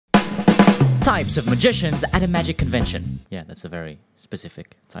Types of magicians at a magic convention. Yeah, that's a very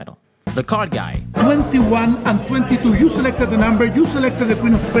specific title. The card guy. 21 and 22. You selected the number, you selected the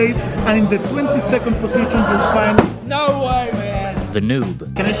queen of spades, and in the 22nd position you'll find... No way, man. The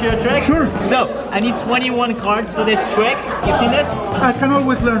noob. Can I show you a trick? Sure. So, I need 21 cards for this trick. You've seen this? I can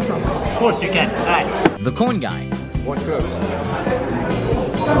always learn something. Of course you can. Alright. The coin guy. What goes?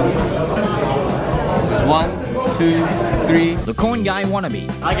 This is 1, 2, 3. The coin guy wannabe.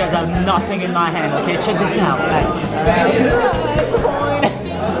 I guys have nothing in my hand, okay? Check this out. It's a coin.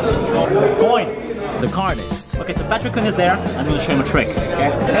 Coin. The cardist. Okay, so Patrick is there. I'm going to show him a trick.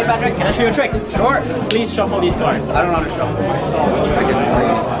 Okay? Hey Patrick, can I show you a trick? Sure. Please shuffle these cards. I don't know how to shuffle. I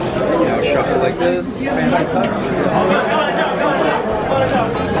can, you know, shuffle like this. Fancy touch.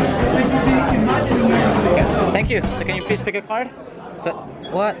 Thank you. So can you please pick a card? So,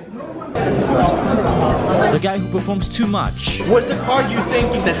 what? The guy who performs too much. What's the card you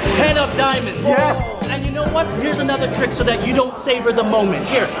thinking? The 10 of diamonds. Yeah. And you know what? Here's another trick so that you don't savor the moment.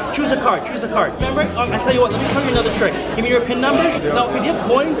 Here, choose a card, choose a card. Remember? I tell you what, let me show you another trick. Give me your pin number. Now, can you have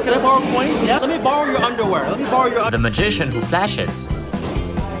coins? Can I borrow coins? Yeah? Let me borrow your underwear. Let me borrow your The magician who flashes.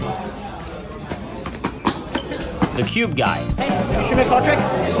 The cube guy. Hey, can you show me a card trick?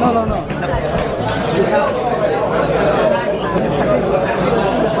 No.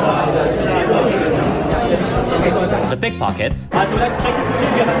 The pickpocket. So we'd like to check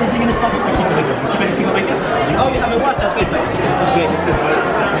if you have anything in this pocket. Keep anything on my head. Oh, you haven't watched. That's great. This is great. This is great.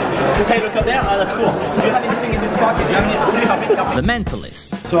 Okay, look up there. That's cool. Do you have anything in this pocket? Do you have anything? Help me. The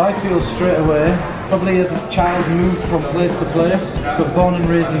mentalist. So I feel straight away, probably as a child moved from place to place, but born and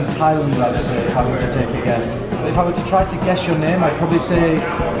raised in Thailand, I'd say, if I were to take a guess. If I were to try to guess your name, I'd probably say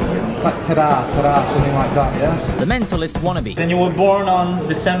it's like Tada, something like that, yeah? The mentalist wannabe. Then you were born on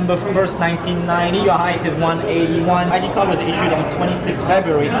December 1st, 1990. Your height is 181. ID card was issued on 26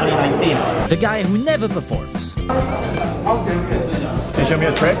 February 2019. The guy who never performs. Can you show me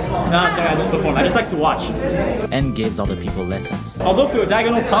a trick? No, sorry, I don't perform. I just like to watch. And gives other people lessons. Although for a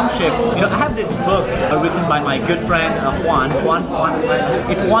diagonal palm shift, you know, I have this book written by my good friend Juan.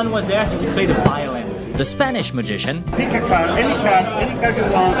 If Juan was there, he would play the violins. The Spanish magician. Pick a card, any card you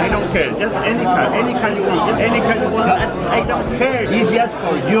want. I don't care. Just any card you want. Just any card you want. I don't care. It's just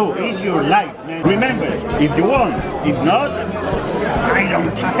for you. It's your life, man. Remember, if you want, if not, I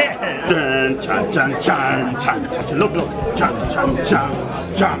don't care. Dun, chan, chan, chan, chan, chan. Look, chan, chan,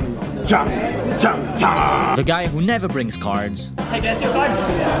 chan, chan, chan, chan, chan. The guy who never brings cards. Hey, can I see your cards?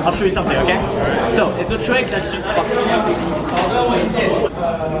 I'll show you something, okay? So, it's a trick that's...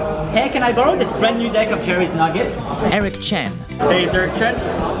 Hey, can I borrow this brand new deck of Jerry's Nuggets? Chien. Hey, it's Eric Chien.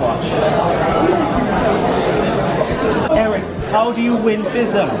 Watch. Eric, how do you win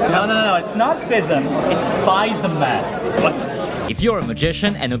FISM? No, it's not FISM. It's FISM, man. What? If you're a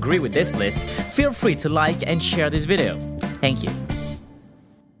magician and agree with this list, feel free to like and share this video. Thank you.